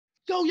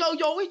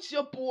Yo, it's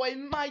your boy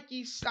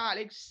Mikey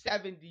Sonic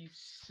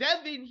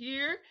 77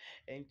 here.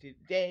 And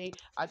today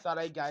I thought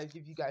I'd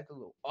give you guys a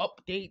little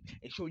update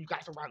and show you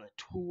guys around a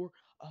tour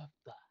of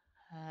the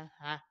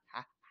house.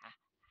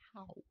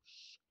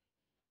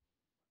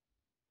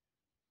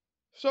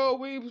 So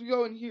we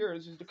go in here.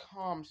 This is the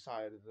calm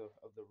side of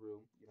the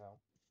room, you know.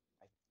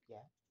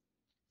 Yeah.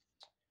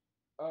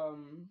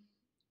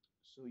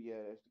 So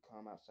yeah, it's the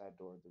calm outside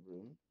door of the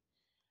room.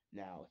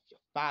 Now, if you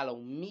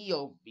follow me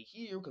over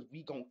here, because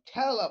we gonna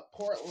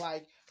teleport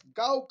like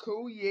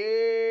Goku,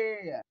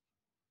 yeah.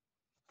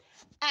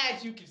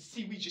 As you can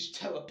see, we just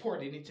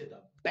teleported into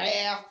the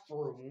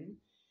bathroom.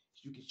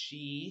 As you can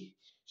see,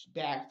 it's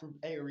bathroom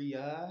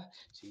area.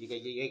 So you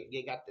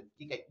got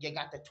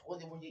the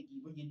toilet where you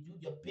do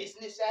your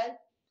business at.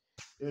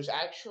 There's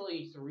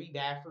actually 3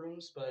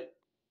 bathrooms, but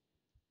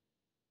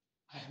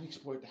I haven't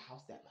explored the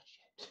house that much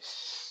yet.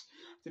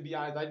 To be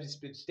honest, I've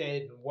just been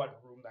staying in one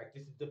room. Like,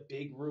 this is the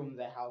big room of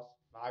the house,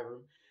 my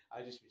room.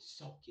 I've just been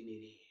soaking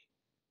it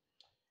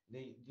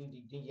in. Then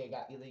you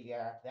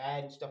got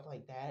that and stuff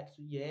like that.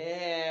 So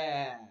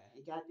yeah,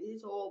 you got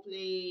this whole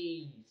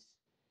place.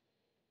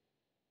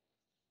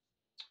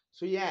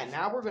 So yeah,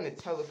 now we're gonna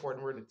teleport,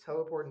 and we're gonna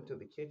teleport into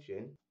the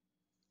kitchen.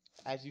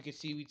 As you can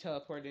see, we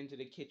teleported into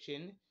the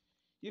kitchen.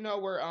 You know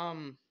where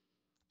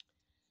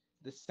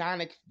the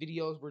Sonic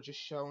videos were just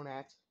shown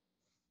at.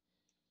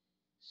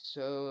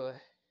 So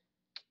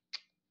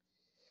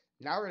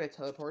now we're gonna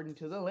teleport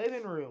into the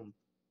living room.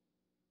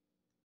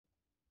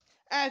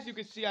 As you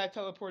can see, I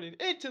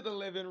teleported into the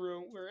living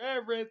room where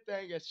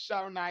everything is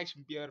so nice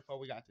and beautiful.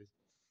 We got this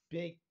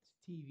big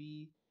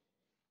TV.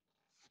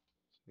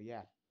 So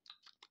yeah.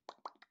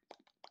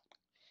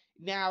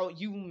 Now,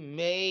 you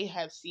may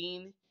have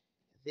seen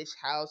this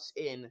house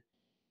in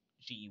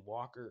G.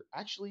 Walker.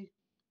 Actually,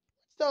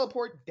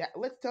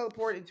 let's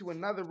teleport into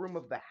another room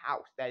of the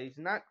house that is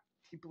not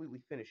completely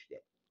finished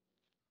yet.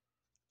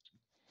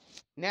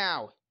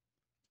 Now,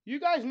 you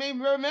guys may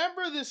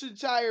remember this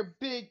entire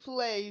big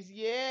place.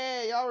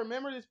 Yeah, y'all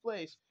remember this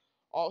place.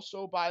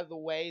 Also, by the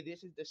way,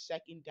 this is the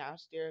second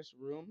downstairs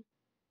room.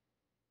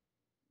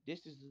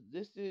 This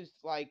is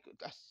like,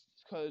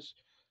 because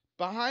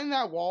behind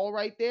that wall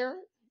right there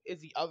is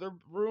the other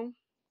room.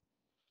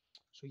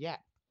 So yeah,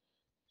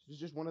 this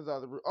is just one of the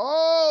other rooms.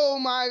 Oh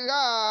my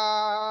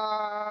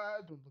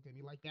god! Don't look at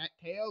me like that,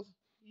 Tails.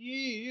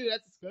 Yeah,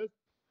 that's disgusting.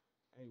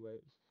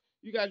 Anyways,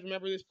 you guys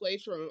remember this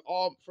place from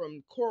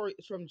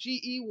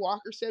GE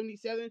Walker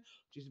 77, which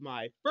is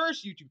my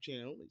first YouTube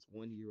channel. It's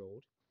 1 year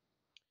old.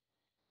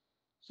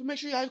 So make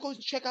sure you guys go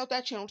check out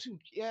that channel too.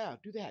 Yeah,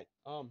 do that.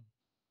 Oh,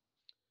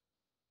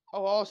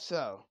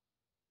 also,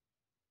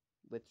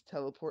 let's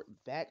teleport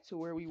back to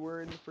where we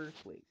were in the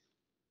first place.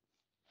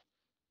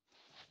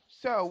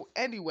 So,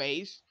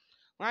 anyways,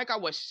 like I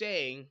was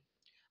saying,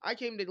 I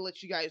came to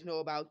let you guys know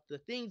about the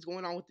things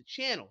going on with the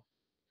channel.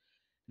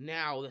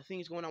 Now, the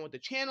things going on with the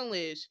channel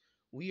is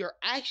we are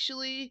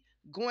actually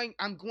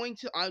I'm going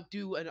to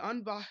do an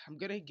unbox. I'm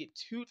going to get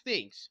 2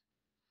 things.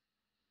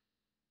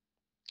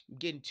 I'm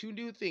getting 2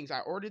 new things. I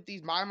ordered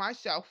these by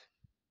myself.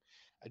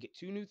 I get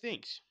 2 new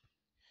things.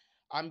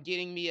 I'm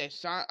getting me a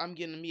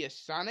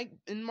Sonic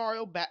and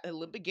Mario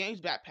Olympic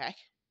Games backpack.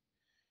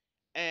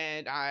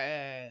 And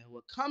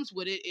what comes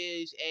with it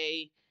is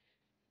a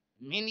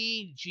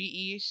mini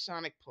GE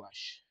Sonic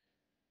plush.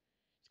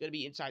 It's going to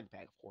be inside the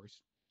pack, of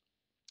course.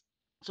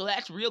 So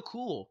that's real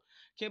cool.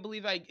 Can't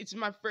believe it's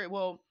my favorite.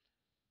 Well,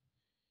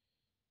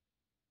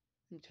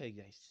 let me tell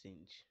you guys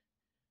things.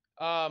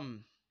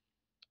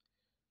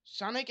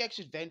 Sonic X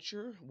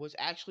Adventure was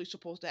actually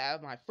supposed to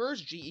have my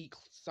first GE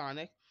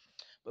Sonic,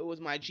 but it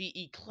was my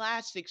GE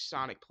Classic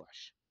Sonic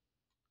plush.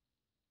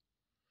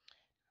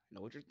 I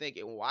know what you're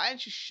thinking. Why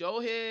didn't you show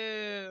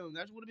him?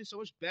 That would have been so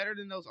much better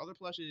than those other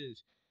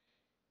plushes.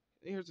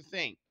 And here's the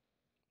thing.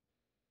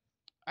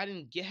 I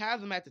didn't have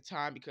them at the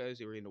time because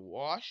they were in the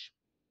wash,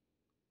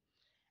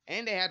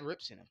 and they had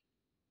rips in them.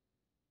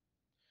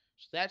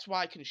 So that's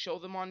why I couldn't show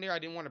them on there. I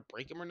didn't want to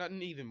break them or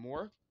nothing even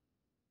more.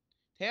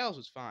 Tails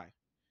was fine.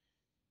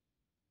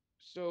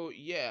 So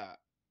yeah,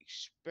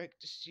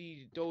 expect to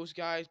see those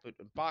guys, but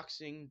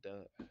unboxing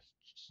the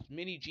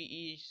mini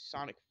GE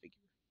Sonic figure.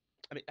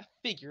 I mean, a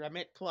figure. I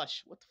meant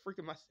plush. What the freak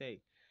am I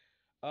saying?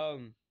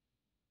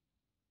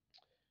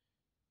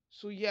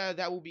 So yeah,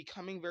 that will be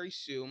coming very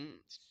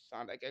soon.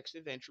 Sonic X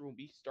Adventure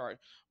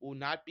will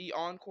not be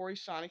on Corey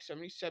Sonic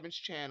 77's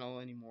channel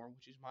anymore,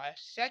 which is my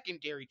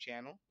secondary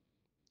channel.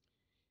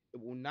 It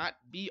will not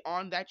be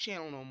on that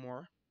channel no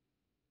more.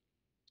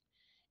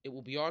 It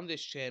will be on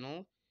this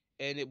channel,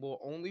 and it will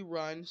only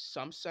run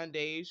some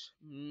Sundays,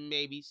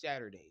 maybe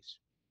Saturdays.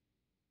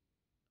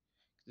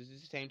 This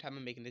is the same time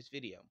I'm making this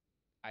video.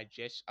 I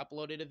just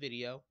uploaded a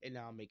video, and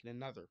now I'm making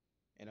another,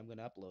 and I'm going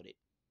to upload it.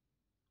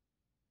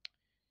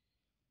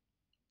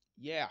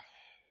 Yeah.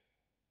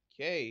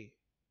 Okay.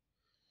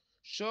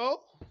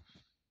 So,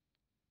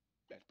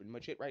 that's pretty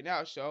much it right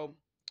now. So,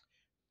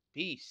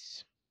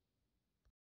 peace.